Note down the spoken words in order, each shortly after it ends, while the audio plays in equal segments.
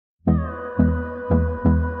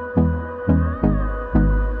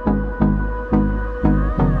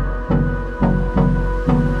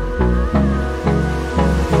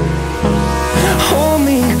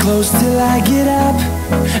close till I get up.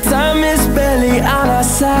 Time is barely on our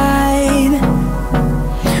side.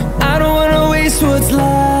 I don't wanna waste what's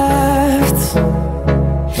left.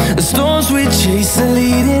 The storms we chase are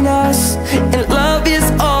leading us, and love is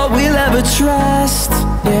all we'll ever trust.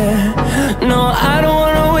 Yeah, no, I don't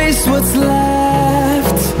wanna waste what's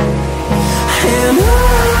left. And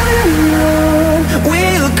on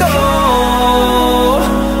we'll go,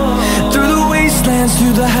 through the wastelands,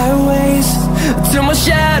 through the highways, till my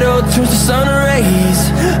shadow turns to sun rays.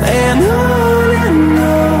 And on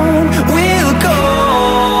we'll go,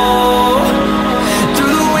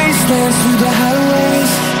 through the wastelands, through the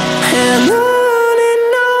highways, and on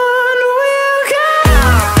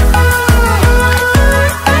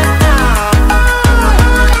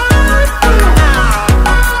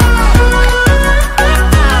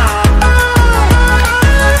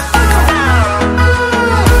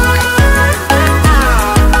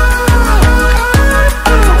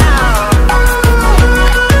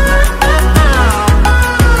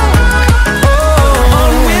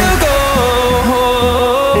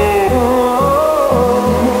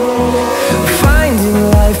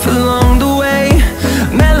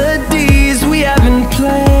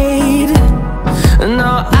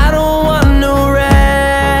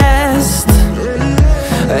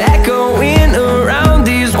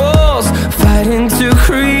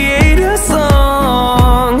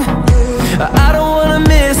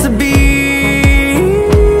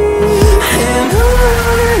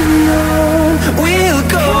we'll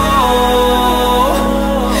go.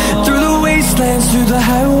 Through the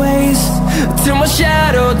highways, till my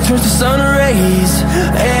shadow turns to sun rays.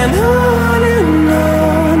 And on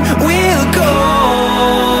we'll go,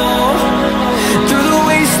 through the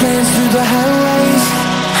wastelands, through the highways,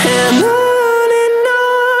 and on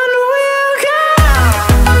we'll go.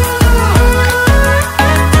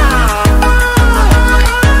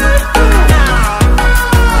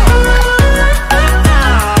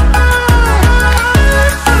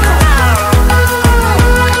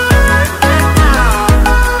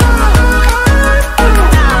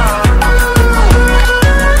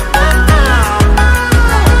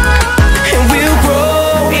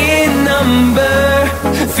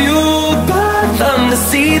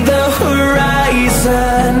 See the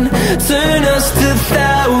horizon, turn us to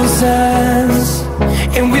thousands,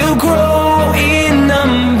 and we'll grow in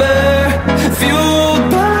number, fueled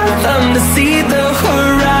by them. To see the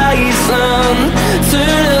horizon,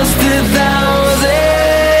 turn us to thousands,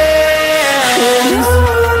 and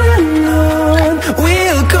on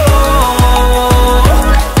we'll go,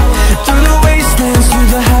 through the wastelands, through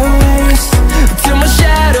the highways, till my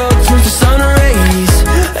shadow turns to sun rays.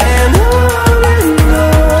 And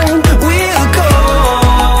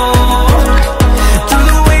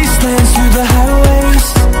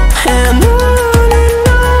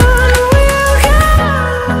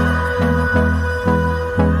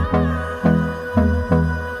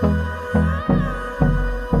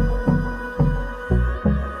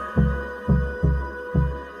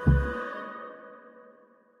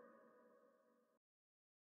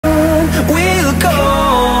we'll go,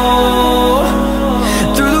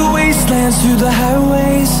 through the wastelands, through the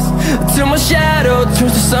highways, till my shadow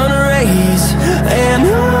turns to sun rays. And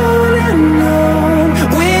on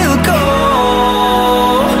we'll go,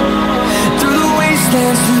 through the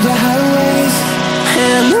wastelands, through the highways,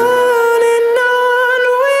 and on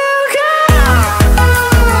we'll go.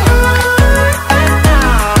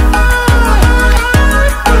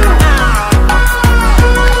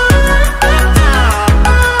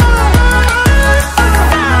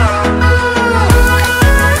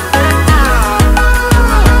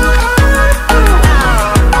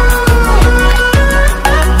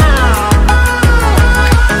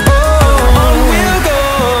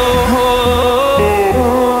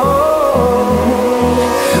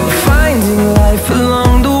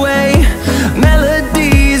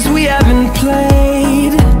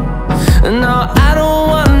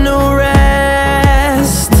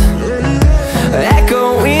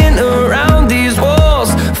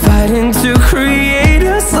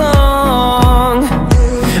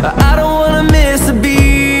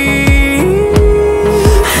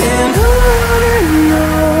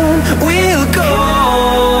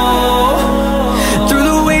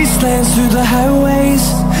 Through the highways,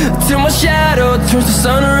 till my shadow turns to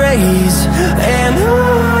sun rays. And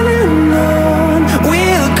on